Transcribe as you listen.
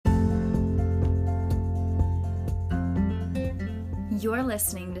You're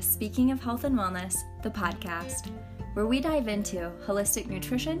listening to Speaking of Health and Wellness, the podcast, where we dive into holistic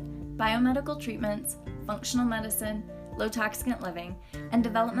nutrition, biomedical treatments, functional medicine, low toxicant living, and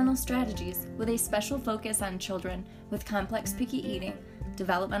developmental strategies with a special focus on children with complex picky eating,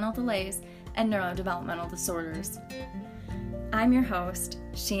 developmental delays, and neurodevelopmental disorders. I'm your host,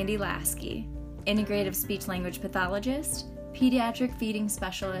 Shandy Lasky, integrative speech-language pathologist, pediatric feeding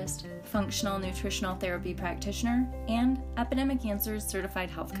specialist, functional nutritional therapy practitioner, and Epidemic Answers certified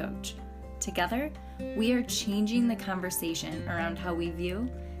health coach. Together, we are changing the conversation around how we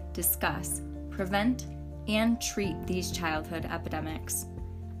view, discuss, prevent, and treat these childhood epidemics.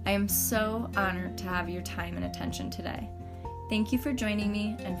 I am so honored to have your time and attention today. Thank you for joining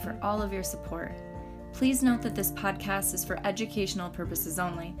me and for all of your support. Please note that this podcast is for educational purposes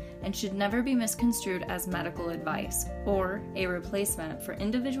only and should never be misconstrued as medical advice or a replacement for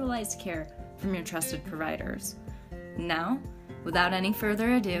individualized care from your trusted providers. Now, without any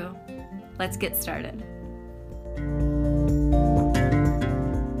further ado, let's get started.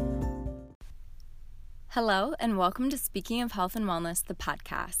 Hello, and welcome to Speaking of Health and Wellness, the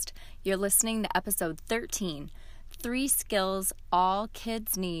podcast. You're listening to episode 13, 3 skills all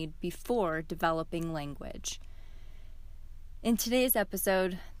kids need before developing language. In today's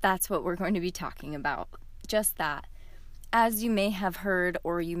episode, that's what we're going to be talking about. Just that. As you may have heard,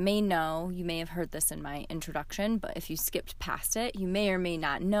 or you may know, you may have heard this in my introduction, but if you skipped past it, you may or may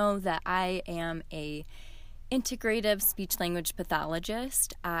not know that I am a integrative speech-language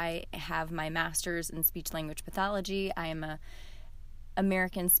pathologist. I have my master's in speech-language pathology. I am a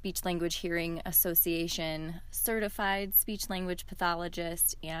American Speech-Language Hearing Association certified speech-language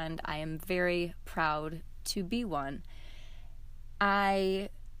pathologist, and I am very proud to be one. I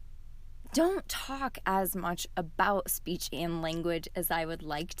don't talk as much about speech and language as I would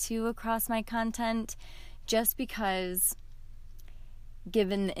like to across my content, just because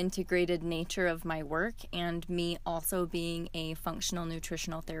given the integrated nature of my work and me also being a functional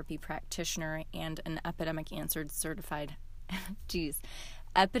nutritional therapy practitioner and an Epidemic Answers certified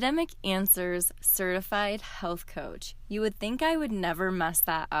Epidemic Answers certified health coach. You would think I would never mess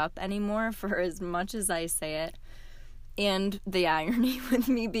that up anymore for as much as I say it. And the irony with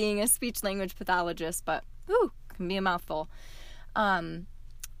me being a speech-language pathologist, but can be a mouthful.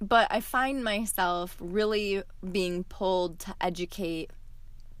 But I find myself really being pulled to educate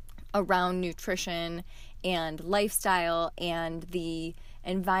around nutrition and lifestyle and the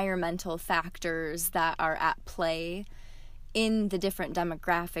environmental factors that are at play in the different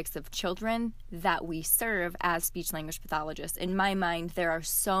demographics of children that we serve as speech-language pathologists. In my mind, there are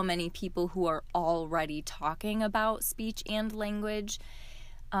so many people who are already talking about speech and language.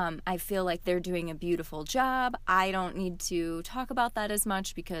 I feel like they're doing a beautiful job. I don't need to talk about that as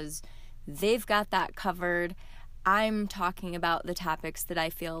much because they've got that covered. I'm talking about the topics that I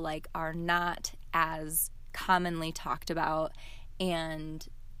feel like are not as commonly talked about and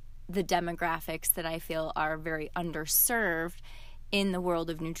the demographics that I feel are very underserved in the world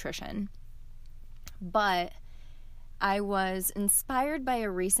of nutrition. But I was inspired by a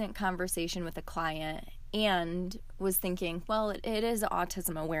recent conversation with a client and was thinking, well, it is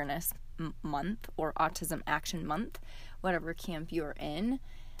Autism Awareness Month or Autism Action Month, whatever camp you're in.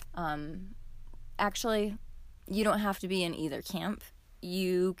 Actually, you don't have to be in either camp.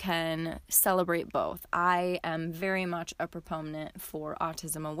 You can celebrate both. I am very much a proponent for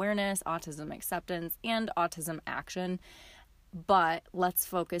autism awareness, autism acceptance, and autism action, but let's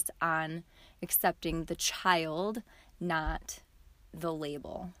focus on accepting the child, not the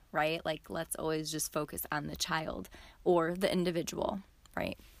label, right? Like, let's always just focus on the child or the individual,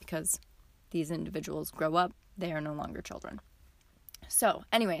 right? Because these individuals grow up, they are no longer children. So,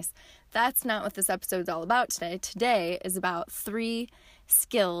 anyways, that's not what this episode is all about today. Today is about 3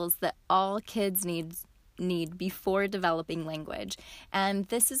 skills that all kids need before developing language. And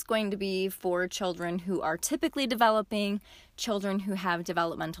this is going to be for children who are typically developing, children who have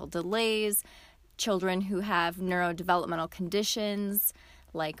developmental delays, children who have neurodevelopmental conditions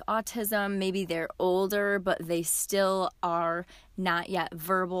like autism. Maybe they're older, but they still are not yet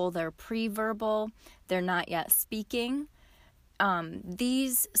verbal. They're pre-verbal. They're not yet speaking.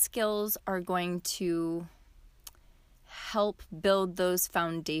 These skills are going to help build those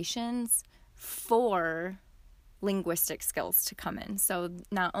foundations for linguistic skills to come in. So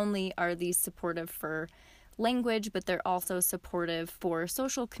not only are these supportive for language, but they're also supportive for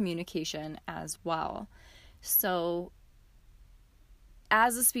social communication as well. So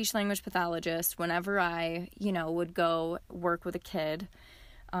as a speech-language pathologist, whenever I, would go work with a kid,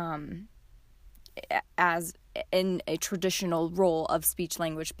 as in a traditional role of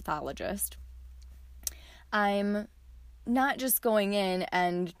speech-language pathologist, I'm not just going in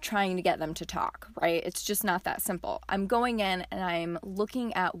and trying to get them to talk, right? It's just not that simple. I'm going in and I'm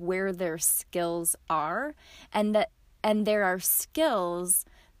looking at where their skills are, and there are skills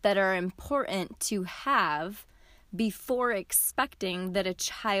that are important to have before expecting that a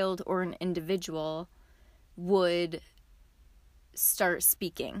child or an individual would start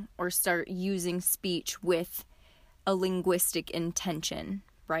speaking or start using speech with a linguistic intention,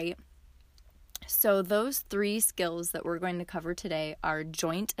 right? So those 3 skills that we're going to cover today are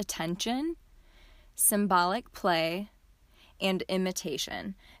joint attention, symbolic play, and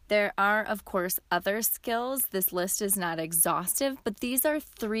imitation. There are, of course, other skills. This list is not exhaustive, but these are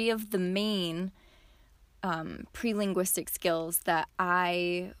 3 of the main pre-linguistic skills that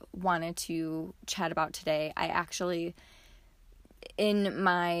I wanted to chat about today. I actually, in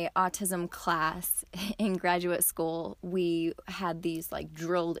my autism class in graduate school, we had these like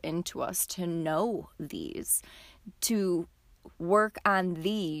drilled into us to know these, to work on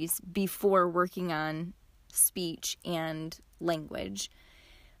these before working on speech and language.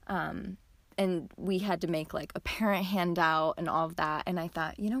 And we had to make like a parent handout and all of that. And I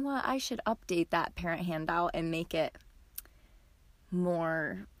thought, you know what, I should update that parent handout and make it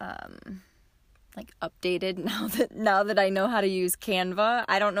more like updated now that I know how to use Canva.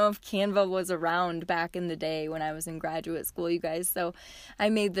 I don't know if Canva was around back in the day when I was in graduate school, you guys. So I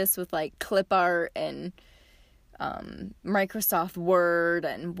made this with like clip art and Microsoft Word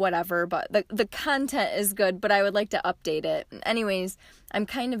and whatever, but the content is good, but I would like to update it. Anyways, I'm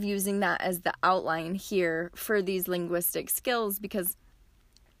kind of using that as the outline here for these linguistic skills because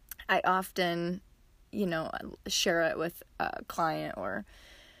I often, share it with a client or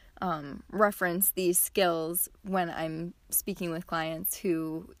reference these skills when I'm speaking with clients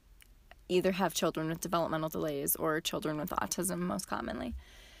who either have children with developmental delays or children with autism most commonly.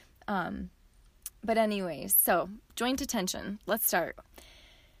 But anyways, so joint attention. Let's start.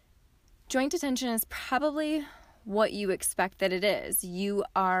 Joint attention is probably what you expect that it is. You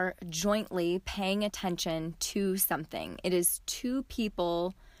are jointly paying attention to something. It is 2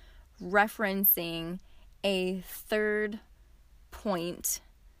 people referencing a third point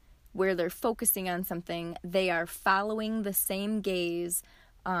where they're focusing on something. They are following the same gaze,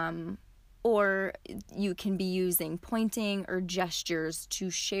 or you can be using pointing or gestures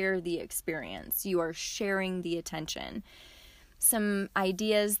to share the experience. You are sharing the attention. Some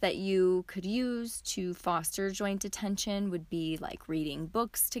ideas that you could use to foster joint attention would be like reading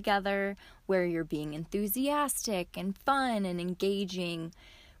books together, where you're being enthusiastic and fun and engaging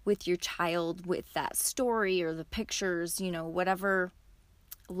with your child with that story or the pictures, whatever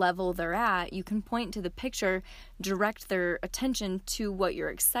level they're at. You can point to the picture, direct their attention to what you're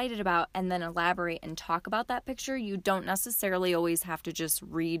excited about, and then elaborate and talk about that picture. You don't necessarily always have to just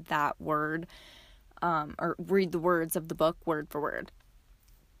read that word or read the words of the book word for word.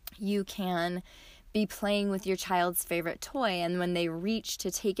 You can be playing with your child's favorite toy, and when they reach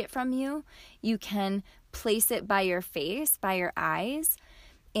to take it from you, you can place it by your face, by your eyes,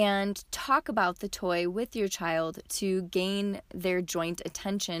 and talk about the toy with your child to gain their joint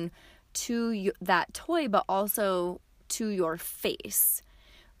attention to that toy, but also to your face.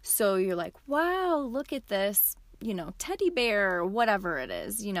 So you're like, wow, look at this, teddy bear or whatever it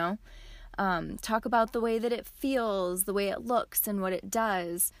is, Talk about the way that it feels, the way it looks, and what it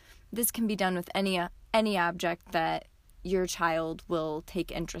does. This can be done with any object that your child will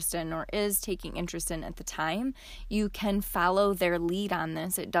take interest in or is taking interest in at the time. You can follow their lead on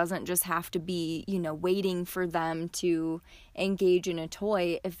this. It doesn't just have to be, waiting for them to engage in a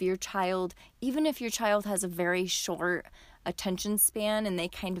toy. Even if your child has a very short attention span and they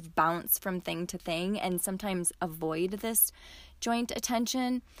kind of bounce from thing to thing and sometimes avoid this joint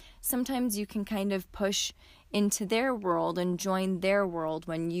attention, sometimes you can kind of push into their world and join their world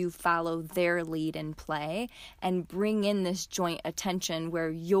when you follow their lead and play and bring in this joint attention where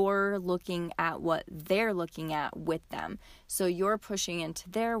you're looking at what they're looking at with them. So you're pushing into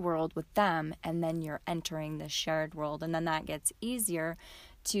their world with them, and then you're entering the shared world, and then that gets easier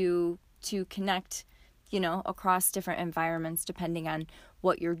to connect, across different environments depending on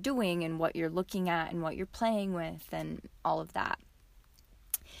what you're doing and what you're looking at and what you're playing with and all of that.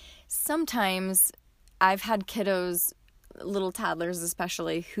 Sometimes I've had kiddos, little toddlers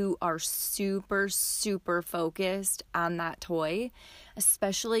especially, who are super, super focused on that toy,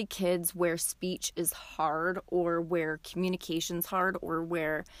 especially kids where speech is hard or where communication's hard or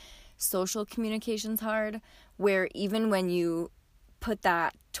where social communication's hard, where even when you put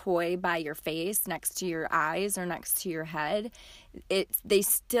that toy by your face next to your eyes or next to your head, they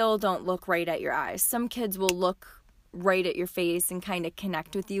still don't look right at your eyes. Some kids will look right at your face and kind of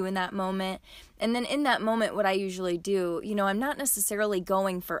connect with you in that moment. And then in that moment, what I usually do, I'm not necessarily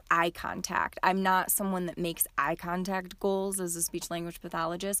going for eye contact. I'm not someone that makes eye contact goals as a speech language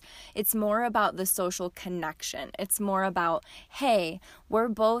pathologist. It's more about the social connection. It's more about, hey, we're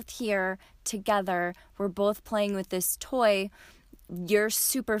both here together. We're both playing with this toy. You're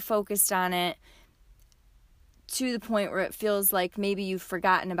super focused on it, to the point where it feels like maybe you've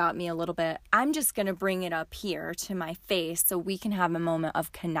forgotten about me a little bit. I'm just going to bring it up here to my face so we can have a moment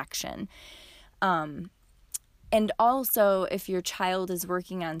of connection. And also, if your child is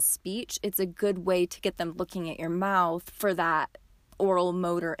working on speech, it's a good way to get them looking at your mouth for that oral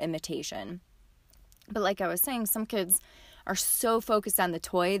motor imitation. But like I was saying, some kids are so focused on the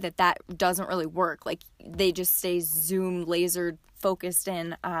toy that doesn't really work. Like, they just stay laser focused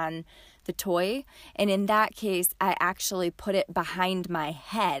in on the toy. And in that case, I actually put it behind my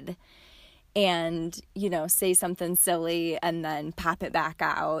head and, say something silly and then pop it back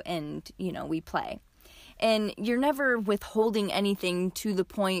out and, we play. And you're never withholding anything to the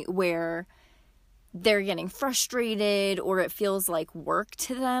point where they're getting frustrated or it feels like work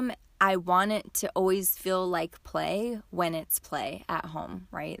to them. I want it to always feel like play when it's play at home,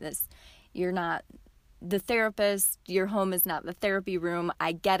 right? You're not the therapist, your home is not the therapy room.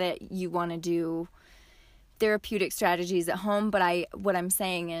 I get it. You want to do therapeutic strategies at home, but what I'm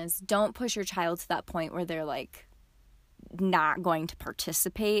saying is don't push your child to that point where they're like not going to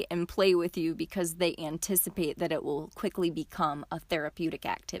participate and play with you because they anticipate that it will quickly become a therapeutic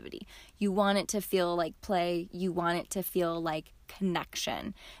activity. You want it to feel like play. You want it to feel like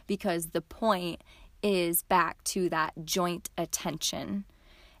connection, because the point is back to that joint attention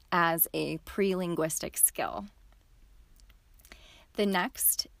as a pre-linguistic skill. The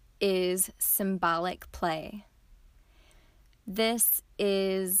next is symbolic play. This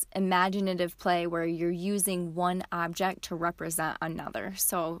is imaginative play where you're using one object to represent another.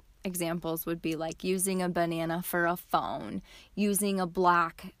 So examples would be like using a banana for a phone, using a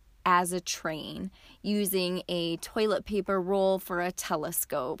block as a train, using a toilet paper roll for a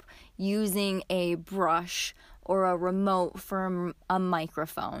telescope, using a brush or a remote for a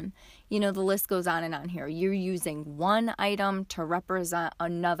microphone. The list goes on and on here. You're using one item to represent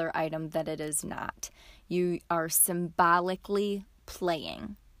another item that it is not. You are symbolically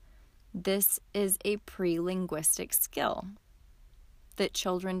playing. This is a pre-linguistic skill that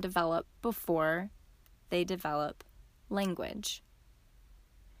children develop before they develop language.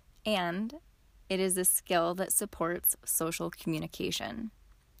 And it is a skill that supports social communication.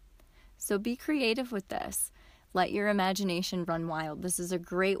 So be creative with this. Let your imagination run wild. This is a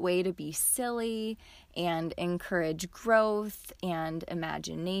great way to be silly and encourage growth and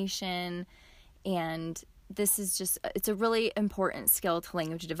imagination. And it's a really important skill to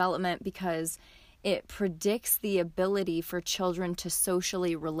language development because it predicts the ability for children to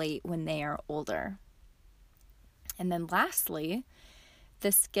socially relate when they are older. And then lastly,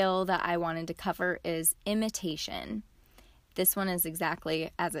 the skill that I wanted to cover is imitation. This one is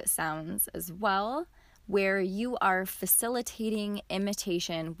exactly as it sounds as well, where you are facilitating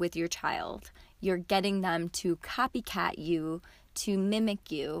imitation with your child. You're getting them to copycat you, to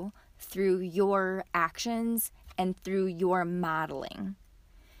mimic you through your actions and through your modeling.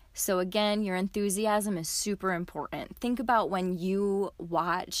 So again, your enthusiasm is super important. Think about when you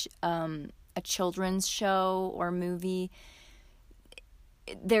watch a children's show or movie.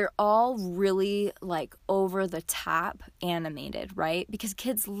 They're all really like over the top animated, right? Because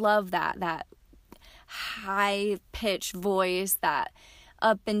kids love that high pitched voice, that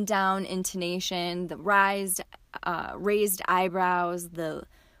up and down intonation, the raised eyebrows, the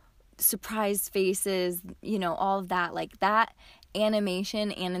surprised faces, all of that. Like that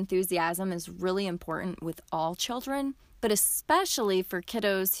animation and enthusiasm is really important with all children, but especially for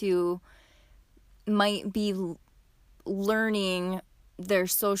kiddos who might be learning their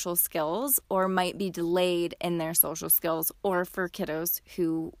social skills or might be delayed in their social skills, or for kiddos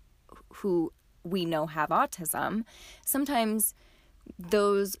who we know have autism. Sometimes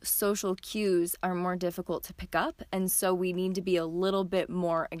those social cues are more difficult to pick up, and so we need to be a little bit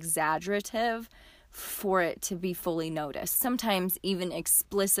more exaggerative for it to be fully noticed. Sometimes even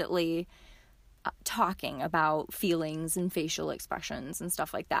explicitly talking about feelings and facial expressions and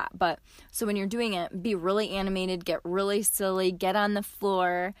stuff like that. But so when you're doing it, be really animated, get really silly, get on the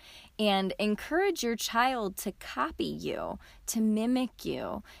floor, and encourage your child to copy you, to mimic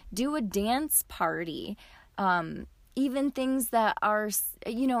you. Do a dance party. Even things that are,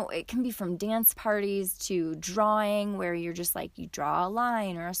 it can be from dance parties to drawing, where you're just like, you draw a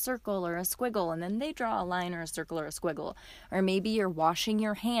line or a circle or a squiggle, and then they draw a line or a circle or a squiggle. Or maybe you're washing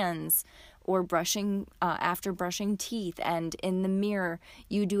your hands or brushing after brushing teeth, and in the mirror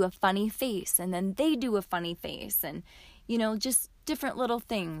you do a funny face and then they do a funny face, and just different little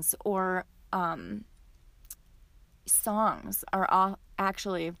things. Or songs are all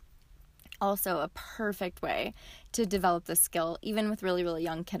actually also a perfect way to develop the skill, even with really, really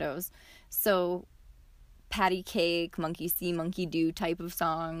young kiddos. So patty cake, monkey see, monkey do type of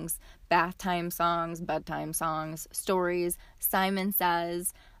songs, bath time songs, bedtime songs, stories, Simon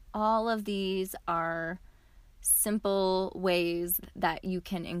Says, all of these are simple ways that you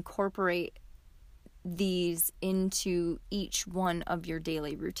can incorporate these into each one of your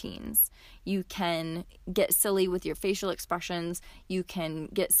daily routines. You can get silly with your facial expressions. You can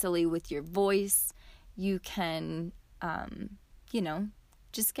get silly with your voice. You can,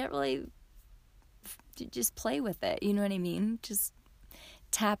 just get really, just play with it. You know what I mean? Just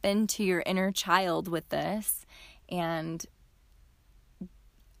tap into your inner child with this and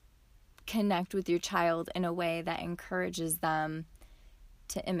connect with your child in a way that encourages them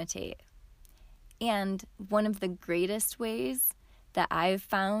to imitate. And one of the greatest ways that I've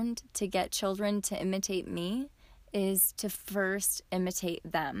found to get children to imitate me is to first imitate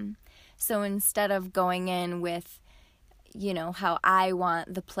them. So instead of going in with, how I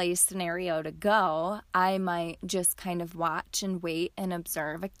want the play scenario to go, I might just kind of watch and wait and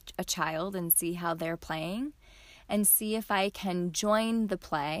observe a child and see how they're playing and see if I can join the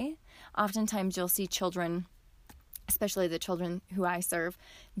play. Oftentimes you'll see children, especially the children who I serve,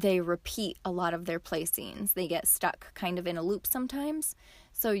 they repeat a lot of their play scenes. They get stuck kind of in a loop sometimes.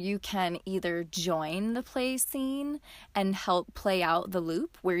 So you can either join the play scene and help play out the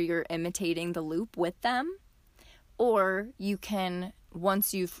loop where you're imitating the loop with them, or you can,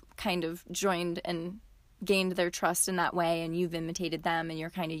 once you've kind of joined and gained their trust in that way and you've imitated them and you're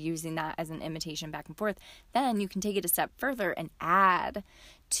kind of using that as an imitation back and forth, then you can take it a step further and add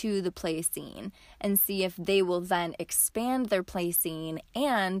to the play scene and see if they will then expand their play scene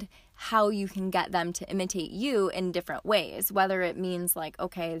and how you can get them to imitate you in different ways. Whether it means like,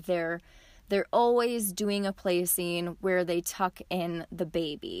 okay, they're always doing a play scene where they tuck in the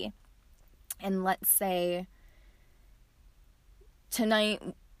baby, and let's say tonight,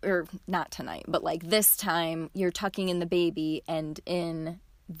 or not tonight, but like this time you're tucking in the baby, and in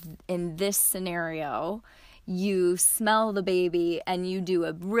this scenario you smell the baby and you do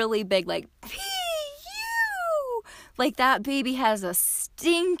a really big like P-U! Like that baby has a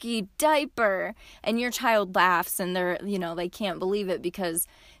stinky diaper, and your child laughs and they're, they can't believe it because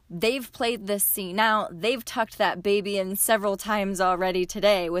they've played this scene out. They've tucked that baby in several times already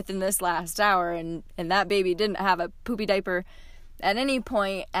today within this last hour, and that baby didn't have a poopy diaper at any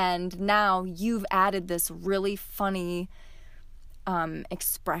point, and now you've added this really funny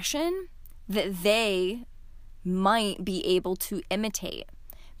expression that they might be able to imitate,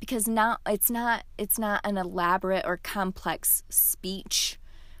 because now it's not an elaborate or complex speech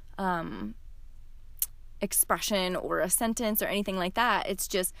expression or a sentence or anything like that. It's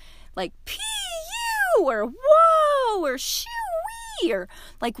just like P-U or whoa or shoo-wee or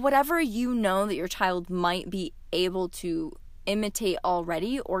like whatever that your child might be able to imitate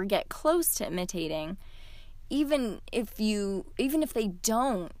already or get close to imitating, even if they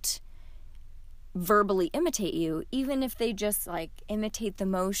don't verbally imitate you, even if they just like imitate the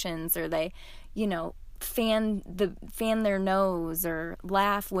motions, or they fan their nose or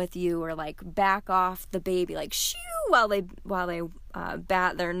laugh with you, or like back off the baby like shoo while they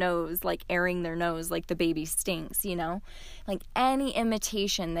bat their nose, like airing their nose like the baby stinks, like any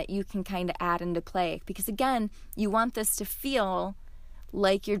imitation that you can kind of add into play, because again, you want this to feel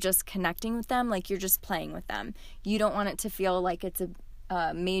like you're just connecting with them, like you're just playing with them. You don't want it to feel like it's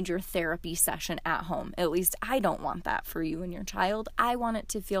a major therapy session at home. At least I don't want that for you and your child. I want it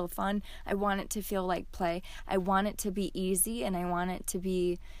to feel fun. I want it to feel like play. I want it to be easy, and I want it to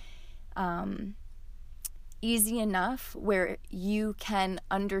be easy enough where you can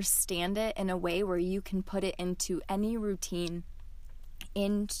understand it in a way where you can put it into any routine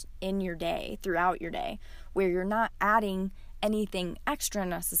in your day, throughout your day, where you're not adding anything extra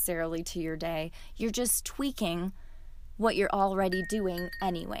necessarily to your day. You're just tweaking what you're already doing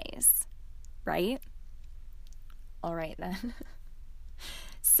anyways, right? All right then.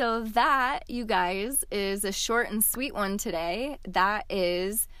 So that, you guys, is a short and sweet one today. That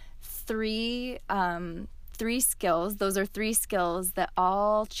is three skills. Those are 3 skills that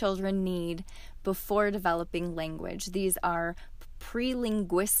all children need before developing language. These are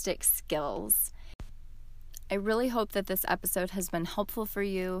pre-linguistic skills. I really hope that this episode has been helpful for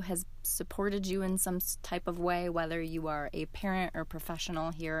you, has supported you in some type of way, whether you are a parent or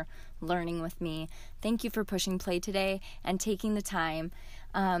professional here learning with me. Thank you for pushing play today and taking the time.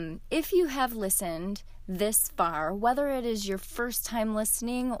 If you have listened this far, whether it is your first time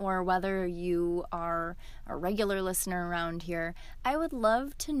listening or whether you are a regular listener around here, I would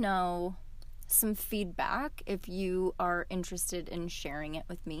love to know some feedback if you are interested in sharing it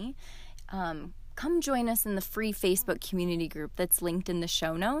with me. Come join us in the free Facebook community group that's linked in the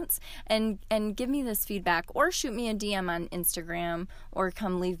show notes and give me this feedback, or shoot me a DM on Instagram, or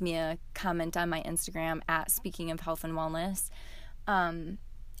come leave me a comment on my Instagram at Speaking of Health and Wellness.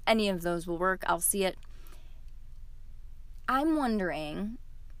 Any of those will work. I'll see it. I'm wondering,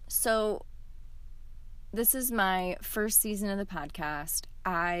 so this is my first season of the podcast.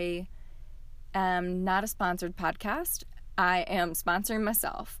 I am not a sponsored podcast. I am sponsoring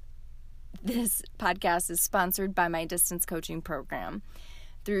myself. This podcast is sponsored by my distance coaching program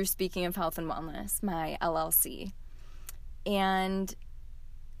through Speaking of Health and Wellness, my LLC. And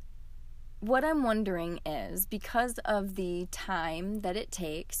what I'm wondering is, because of the time that it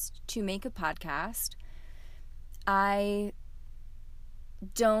takes to make a podcast, I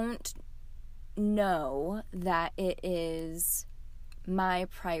don't know that it is my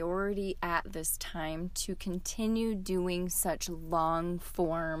priority at this time to continue doing such long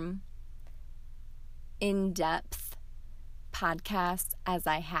form, in-depth podcasts as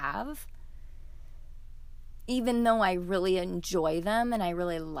I have. Even though I really enjoy them and I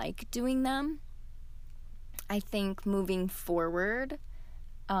really like doing them, I think moving forward,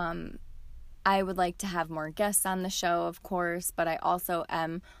 I would like to have more guests on the show, of course, but I also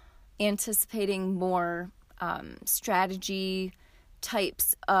am anticipating more strategy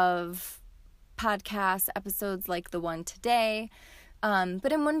types of podcast episodes like the one today.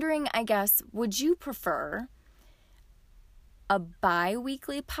 But I'm wondering, I guess, would you prefer a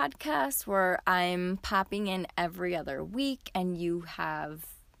bi-weekly podcast where I'm popping in every other week and you have,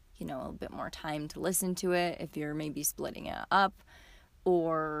 a bit more time to listen to it if you're maybe splitting it up?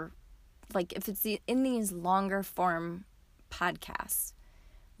 Or like if it's in these longer form podcasts,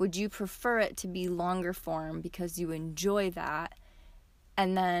 would you prefer it to be longer form because you enjoy that?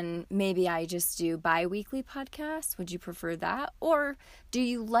 And then maybe I just do bi-weekly podcasts. Would you prefer that? Or do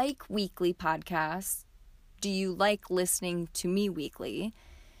you like weekly podcasts? Do you like listening to me weekly?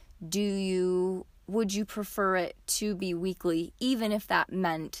 Would you prefer it to be weekly, even if that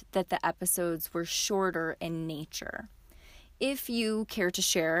meant that the episodes were shorter in nature? If you care to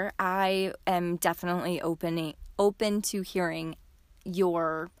share, I am definitely open to hearing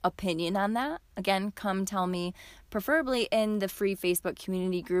your opinion on that. Again, come tell me, preferably in the free Facebook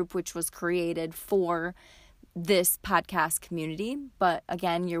community group, which was created for this podcast community. But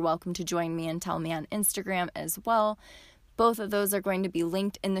again, you're welcome to join me and tell me on Instagram as well. Both of those are going to be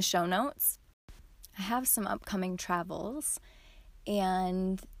linked in the show notes. I have some upcoming travels,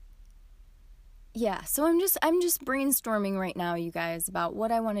 and yeah, so I'm just brainstorming right now, you guys, about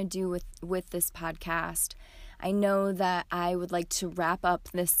what I want to do with this podcast. I know that I would like to wrap up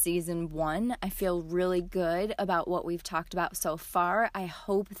this season 1. I feel really good about what we've talked about so far. I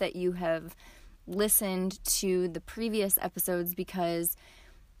hope that you have listened to the previous episodes, because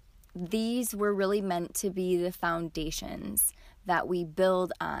these were really meant to be the foundations that we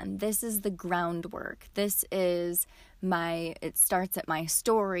build on. This is the groundwork. This is it starts at my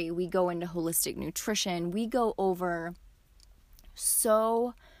story. We go into holistic nutrition. We go over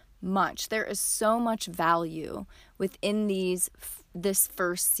so much. There is so much value within this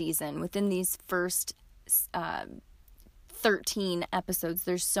first season, within these first 13 episodes.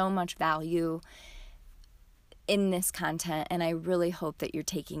 There's so much value in this content, and I really hope that you're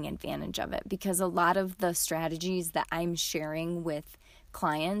taking advantage of it, because a lot of the strategies that I'm sharing with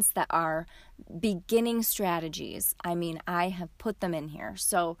clients that are beginning strategies, I have put them in here.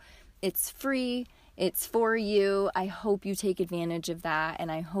 So it's free. It's for you. I hope you take advantage of that,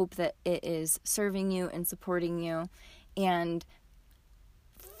 and I hope that it is serving you and supporting you. And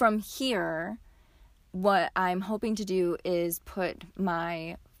from here, what I'm hoping to do is put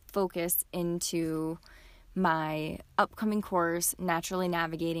my focus into my upcoming course, Naturally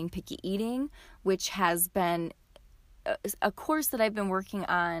Navigating Picky Eating, which has been a course that I've been working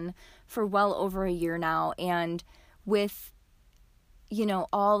on for well over a year now. And with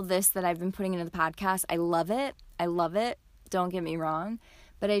all this that I've been putting into the podcast, I love it. Don't get me wrong.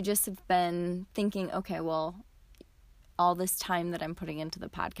 But I just have been thinking, okay, well, all this time that I'm putting into the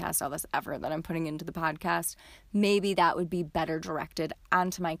podcast, all this effort that I'm putting into the podcast, maybe that would be better directed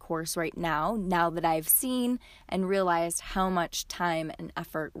onto my course right now that I've seen and realized how much time and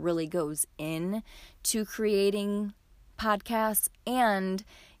effort really goes in to creating podcasts, and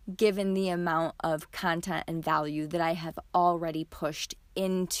given the amount of content and value that I have already pushed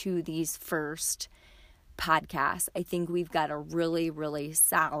into these first podcasts. I think we've got a really, really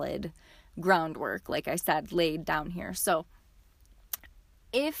solid groundwork, like I said, laid down here. So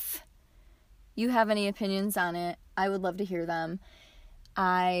if you have any opinions on it, I would love to hear them.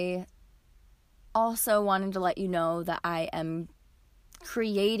 I also wanted to let you know that I am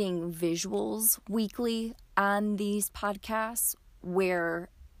creating visuals weekly on these podcasts where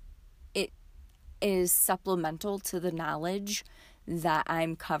it is supplemental to the knowledge that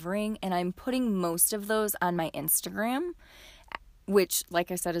I'm covering, and I'm putting most of those on my Instagram, which, like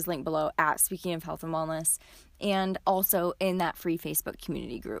I said, is linked below at Speaking of Health and Wellness, and also in that free Facebook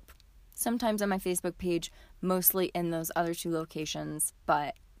community group. Sometimes on my Facebook page, mostly in those other two locations.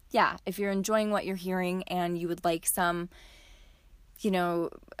 But yeah, if you're enjoying what you're hearing and you would like some,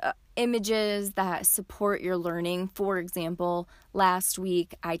 images that support your learning. For example, last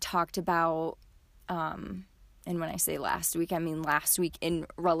week I talked about, and when I say last week, I mean last week in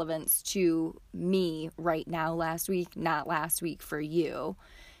relevance to me right now, last week, not last week for you.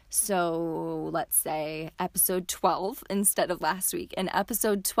 So let's say episode 12 instead of last week. In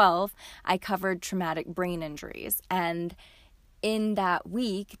episode 12, I covered traumatic brain injuries. And in that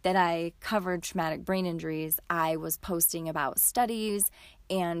week that I covered traumatic brain injuries, I was posting about studies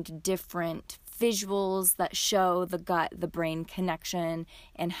and different visuals that show the gut-the-brain connection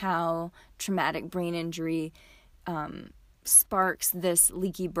and how traumatic brain injury sparks this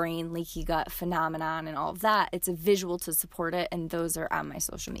leaky brain, leaky gut phenomenon and all of that. It's a visual to support it, and those are on my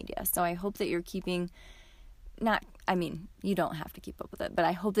social media. So I hope that you're you don't have to keep up with it, but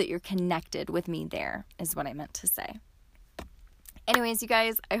I hope that you're connected with me there, is what I meant to say. Anyways, you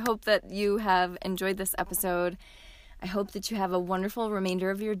guys, I hope that you have enjoyed this episode. I hope that you have a wonderful remainder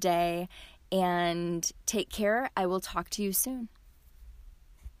of your day, and take care. I will talk to you soon.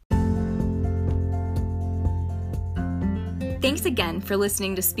 Thanks again for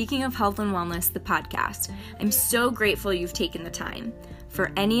listening to Speaking of Health and Wellness, the podcast. I'm so grateful you've taken the time.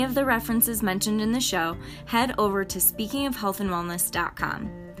 For any of the references mentioned in the show, head over to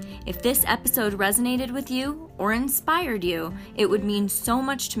speakingofhealthandwellness.com. If this episode resonated with you or inspired you, it would mean so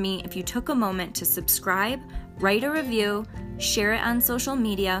much to me if you took a moment to subscribe, write a review, share it on social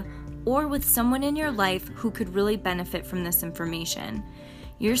media, or with someone in your life who could really benefit from this information.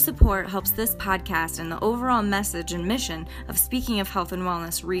 Your support helps this podcast and the overall message and mission of Speaking of Health and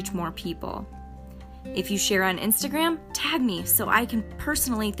Wellness reach more people. If you share on Instagram, tag me so I can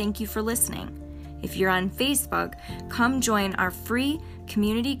personally thank you for listening. If you're on Facebook, come join our free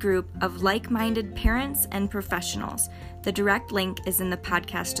community group of like-minded parents and professionals. The direct link is in the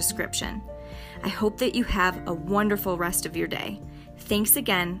podcast description. I hope that you have a wonderful rest of your day. Thanks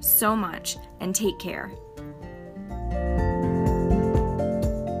again so much, and take care.